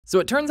So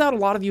it turns out a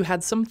lot of you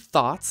had some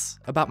thoughts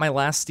about my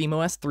last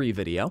SteamOS 3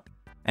 video,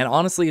 and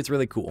honestly, it's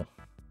really cool,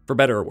 for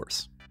better or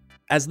worse.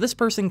 As this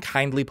person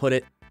kindly put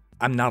it,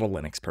 I'm not a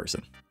Linux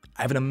person.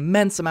 I have an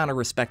immense amount of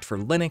respect for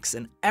Linux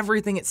and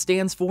everything it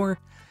stands for,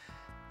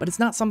 but it's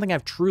not something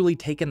I've truly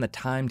taken the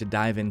time to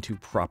dive into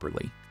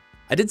properly.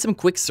 I did some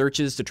quick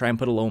searches to try and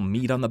put a little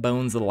meat on the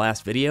bones of the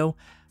last video,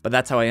 but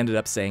that's how I ended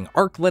up saying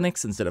Arch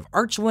Linux instead of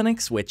Arch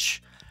Linux,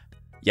 which,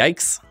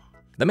 yikes.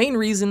 The main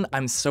reason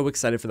I'm so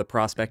excited for the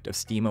prospect of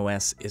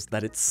SteamOS is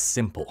that it's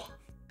simple.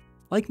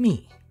 Like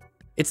me.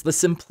 It's the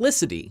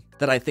simplicity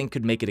that I think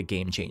could make it a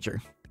game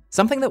changer.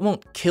 Something that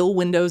won't kill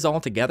Windows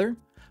altogether,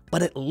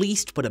 but at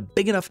least put a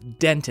big enough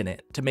dent in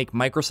it to make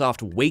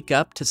Microsoft wake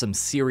up to some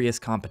serious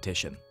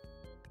competition.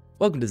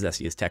 Welcome to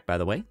Zesty is Tech, by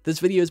the way. This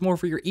video is more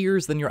for your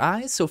ears than your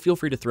eyes, so feel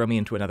free to throw me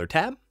into another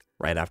tab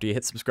right after you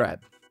hit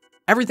subscribe.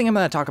 Everything I'm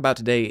going to talk about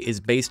today is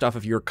based off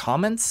of your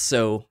comments,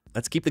 so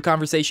let's keep the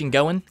conversation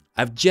going.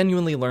 I've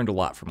genuinely learned a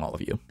lot from all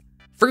of you.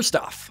 First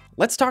off,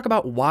 let's talk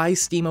about why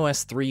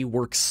SteamOS 3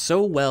 works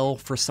so well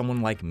for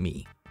someone like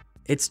me.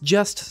 It's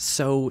just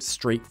so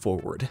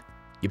straightforward.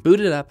 You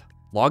boot it up,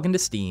 log into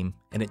Steam,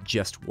 and it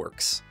just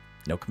works.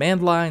 No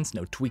command lines,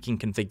 no tweaking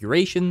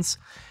configurations.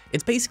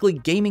 It's basically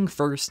gaming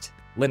first,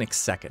 Linux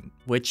second,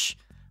 which,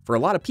 for a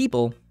lot of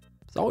people,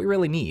 is all we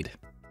really need.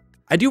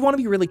 I do want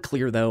to be really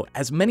clear though,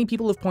 as many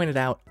people have pointed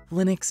out,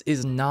 Linux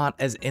is not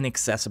as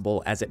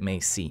inaccessible as it may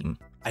seem.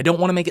 I don't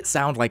want to make it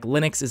sound like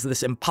Linux is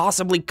this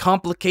impossibly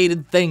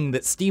complicated thing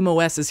that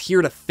SteamOS is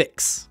here to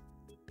fix.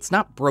 It's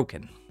not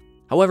broken.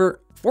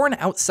 However, for an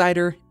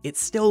outsider, it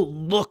still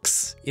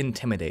looks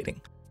intimidating.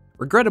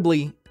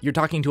 Regrettably, you're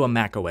talking to a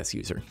macOS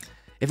user.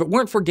 If it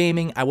weren't for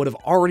gaming, I would have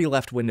already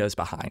left Windows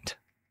behind.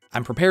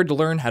 I'm prepared to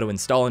learn how to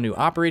install a new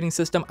operating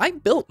system. I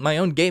built my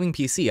own gaming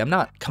PC. I'm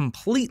not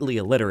completely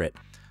illiterate.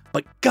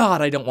 But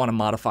God, I don't want to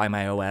modify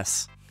my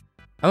OS.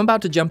 I'm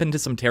about to jump into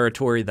some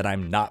territory that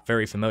I'm not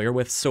very familiar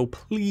with, so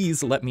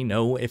please let me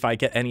know if I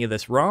get any of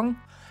this wrong.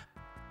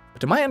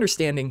 But to my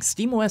understanding,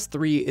 SteamOS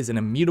 3 is an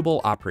immutable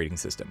operating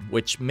system,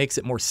 which makes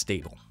it more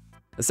stable.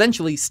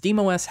 Essentially,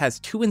 SteamOS has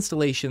two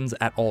installations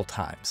at all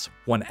times,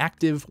 one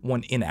active,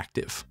 one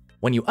inactive.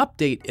 When you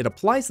update, it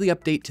applies the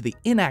update to the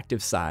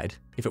inactive side.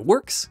 If it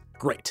works,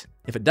 great.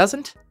 If it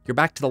doesn't, you're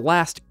back to the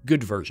last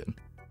good version.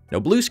 No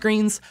blue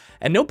screens,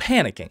 and no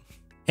panicking.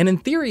 And in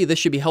theory, this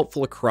should be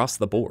helpful across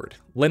the board.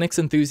 Linux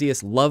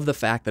enthusiasts love the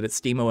fact that its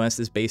SteamOS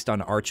is based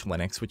on Arch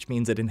Linux, which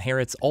means it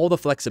inherits all the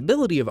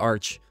flexibility of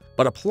Arch,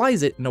 but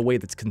applies it in a way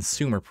that's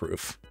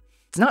consumer-proof.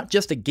 It's not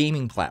just a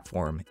gaming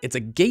platform, it's a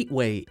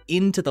gateway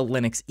into the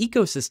Linux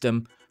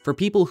ecosystem for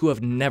people who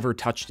have never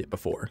touched it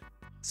before.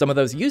 Some of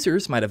those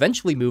users might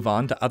eventually move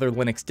on to other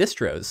Linux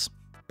distros,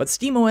 but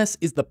SteamOS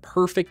is the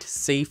perfect,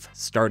 safe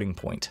starting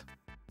point.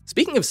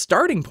 Speaking of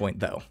starting point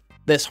though,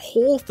 this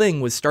whole thing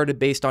was started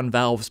based on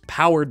Valve's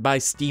powered by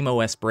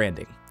SteamOS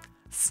branding.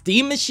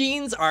 Steam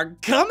machines are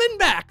coming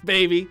back,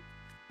 baby!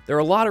 There are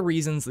a lot of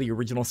reasons the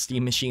original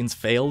Steam machines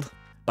failed,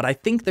 but I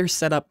think they're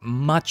set up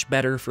much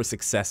better for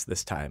success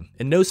this time,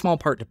 in no small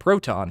part to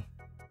Proton.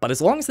 But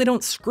as long as they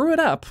don't screw it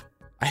up,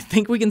 I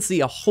think we can see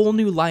a whole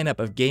new lineup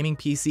of gaming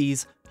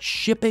PCs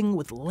shipping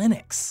with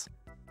Linux.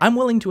 I'm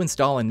willing to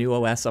install a new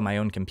OS on my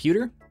own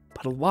computer,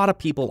 but a lot of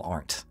people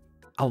aren't.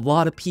 A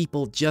lot of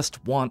people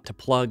just want to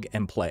plug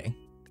and play.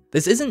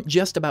 This isn't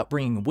just about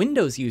bringing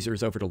Windows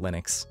users over to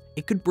Linux,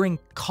 it could bring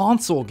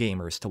console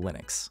gamers to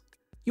Linux.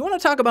 You want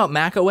to talk about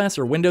macOS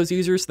or Windows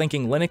users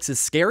thinking Linux is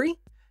scary?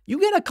 You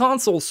get a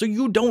console so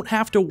you don't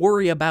have to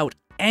worry about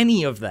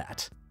any of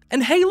that.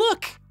 And hey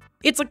look!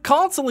 It's a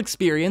console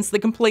experience that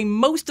can play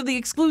most of the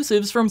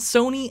exclusives from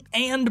Sony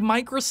and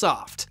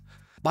Microsoft.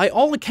 By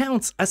all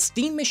accounts, a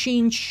Steam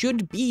machine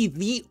should be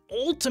the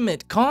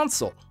ultimate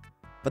console.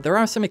 But there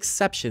are some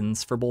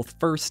exceptions for both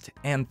first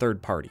and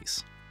third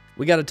parties.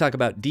 We gotta talk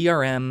about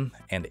DRM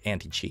and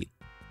AntiCHE.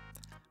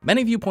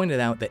 Many of you pointed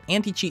out that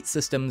anti-cheat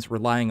systems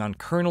relying on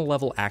kernel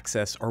level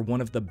access are one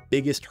of the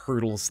biggest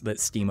hurdles that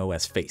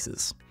SteamOS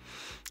faces.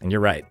 And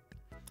you're right.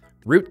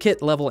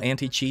 Rootkit level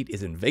anti-cheat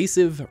is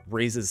invasive,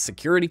 raises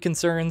security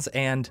concerns,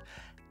 and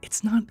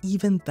it's not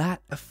even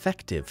that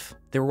effective.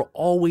 There will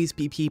always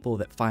be people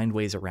that find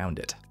ways around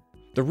it.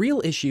 The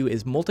real issue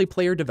is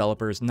multiplayer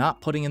developers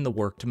not putting in the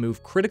work to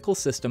move critical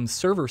systems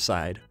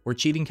server-side where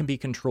cheating can be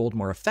controlled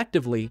more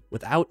effectively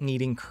without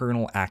needing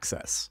kernel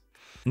access.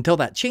 Until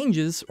that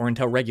changes, or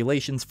until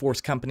regulations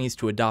force companies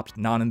to adopt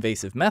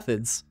non-invasive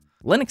methods,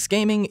 Linux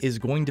gaming is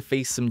going to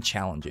face some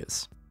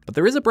challenges. But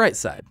there is a bright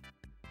side.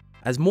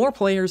 As more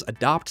players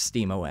adopt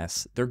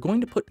SteamOS, they're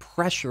going to put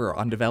pressure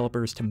on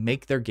developers to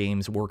make their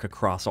games work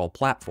across all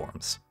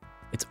platforms.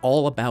 It's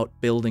all about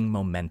building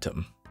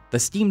momentum. The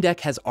Steam Deck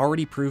has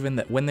already proven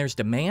that when there's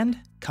demand,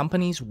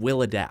 companies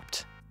will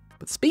adapt.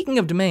 But speaking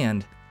of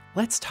demand,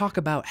 let's talk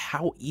about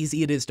how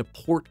easy it is to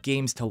port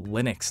games to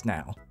Linux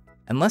now.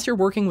 Unless you're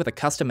working with a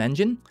custom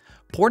engine,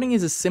 porting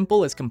is as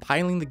simple as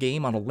compiling the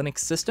game on a Linux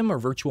system or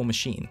virtual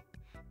machine.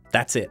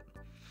 That's it.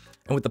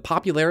 And with the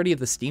popularity of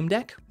the Steam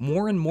Deck,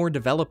 more and more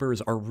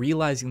developers are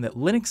realizing that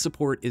Linux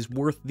support is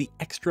worth the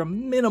extra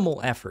minimal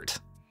effort.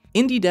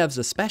 Indie devs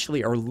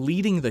especially are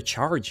leading the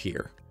charge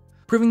here,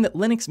 proving that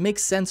Linux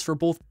makes sense for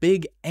both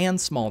big and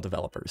small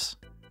developers.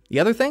 The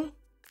other thing?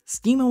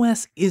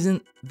 SteamOS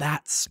isn't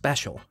that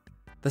special.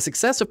 The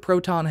success of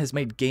Proton has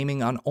made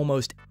gaming on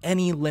almost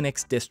any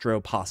Linux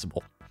distro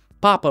possible.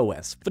 Pop!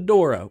 OS,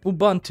 Fedora,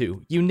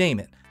 Ubuntu, you name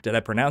it. Did I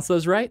pronounce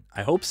those right?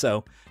 I hope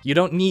so. You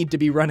don't need to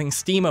be running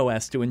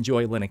SteamOS to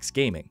enjoy Linux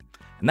gaming.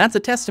 And that's a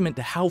testament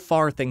to how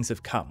far things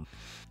have come.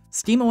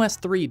 SteamOS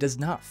 3 does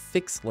not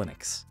fix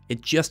Linux,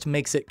 it just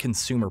makes it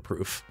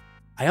consumer-proof.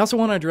 I also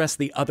want to address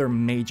the other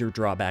major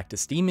drawback to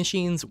Steam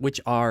machines, which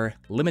are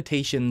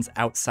limitations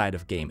outside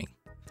of gaming.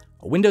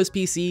 A Windows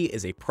PC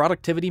is a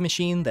productivity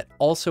machine that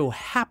also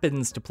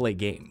happens to play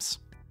games.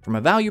 From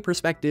a value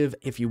perspective,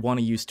 if you want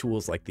to use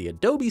tools like the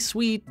Adobe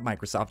Suite,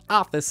 Microsoft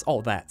Office,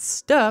 all that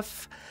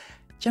stuff,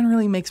 it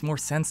generally makes more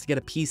sense to get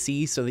a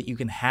PC so that you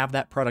can have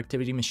that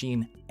productivity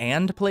machine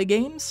and play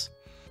games.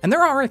 And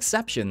there are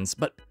exceptions,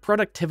 but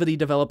productivity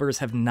developers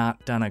have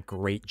not done a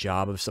great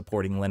job of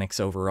supporting Linux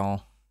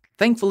overall.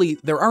 Thankfully,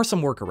 there are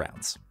some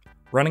workarounds.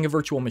 Running a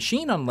virtual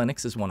machine on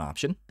Linux is one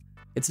option.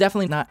 It's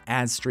definitely not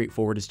as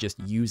straightforward as just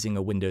using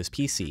a Windows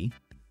PC.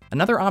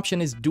 Another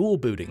option is dual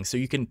booting, so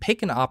you can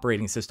pick an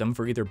operating system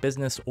for either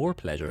business or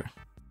pleasure.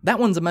 That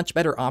one's a much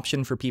better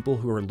option for people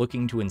who are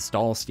looking to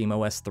install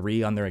SteamOS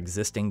 3 on their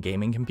existing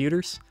gaming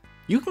computers.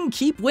 You can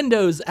keep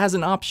Windows as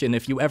an option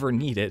if you ever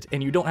need it,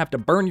 and you don't have to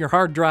burn your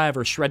hard drive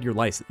or shred your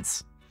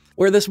license.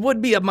 Where this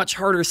would be a much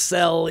harder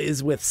sell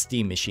is with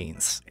Steam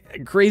machines.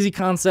 A crazy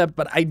concept,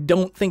 but I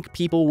don't think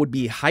people would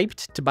be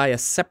hyped to buy a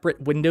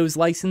separate Windows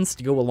license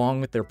to go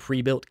along with their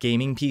pre-built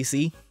gaming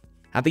PC.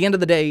 At the end of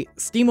the day,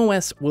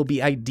 SteamOS will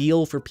be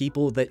ideal for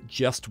people that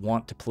just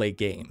want to play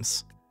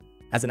games.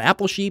 As an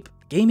Apple sheep,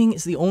 gaming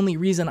is the only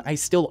reason I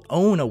still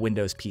own a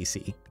Windows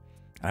PC.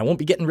 And I won't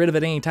be getting rid of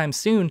it anytime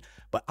soon,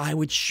 but I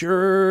would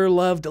sure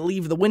love to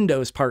leave the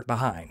Windows part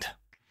behind.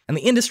 And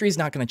the industry's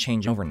not going to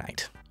change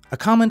overnight. A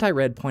comment I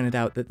read pointed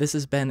out that this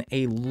has been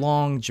a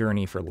long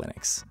journey for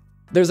Linux.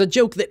 There's a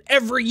joke that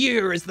every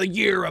year is the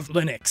year of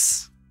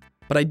Linux.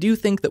 But I do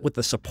think that with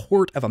the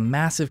support of a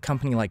massive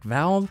company like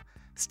Valve,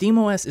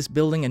 SteamOS is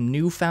building a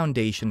new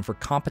foundation for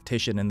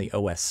competition in the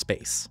OS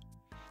space.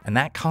 And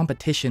that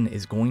competition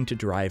is going to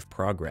drive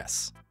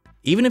progress.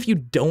 Even if you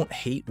don't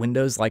hate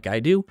Windows like I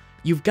do,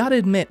 you've got to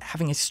admit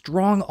having a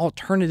strong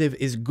alternative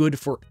is good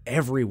for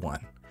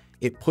everyone.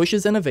 It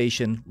pushes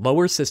innovation,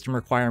 lowers system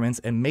requirements,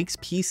 and makes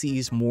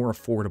PCs more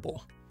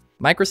affordable.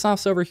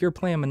 Microsoft's over here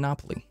playing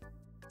Monopoly.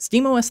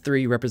 SteamOS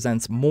 3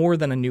 represents more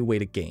than a new way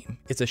to game.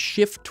 It's a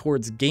shift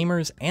towards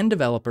gamers and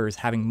developers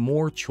having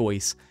more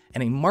choice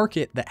and a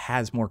market that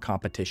has more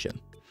competition.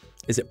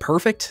 Is it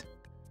perfect?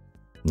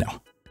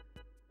 No.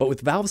 But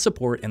with Valve's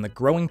support and the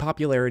growing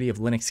popularity of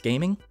Linux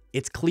gaming,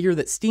 it's clear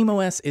that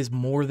SteamOS is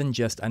more than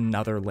just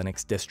another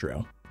Linux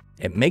distro.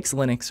 It makes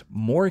Linux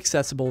more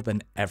accessible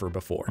than ever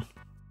before.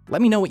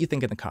 Let me know what you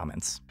think in the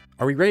comments.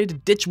 Are we ready to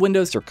ditch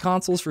Windows or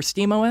consoles for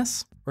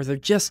SteamOS, or is there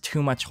just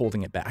too much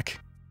holding it back?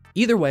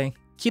 Either way,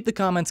 keep the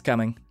comments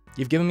coming.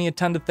 You've given me a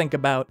ton to think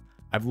about,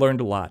 I've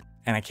learned a lot,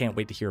 and I can't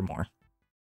wait to hear more.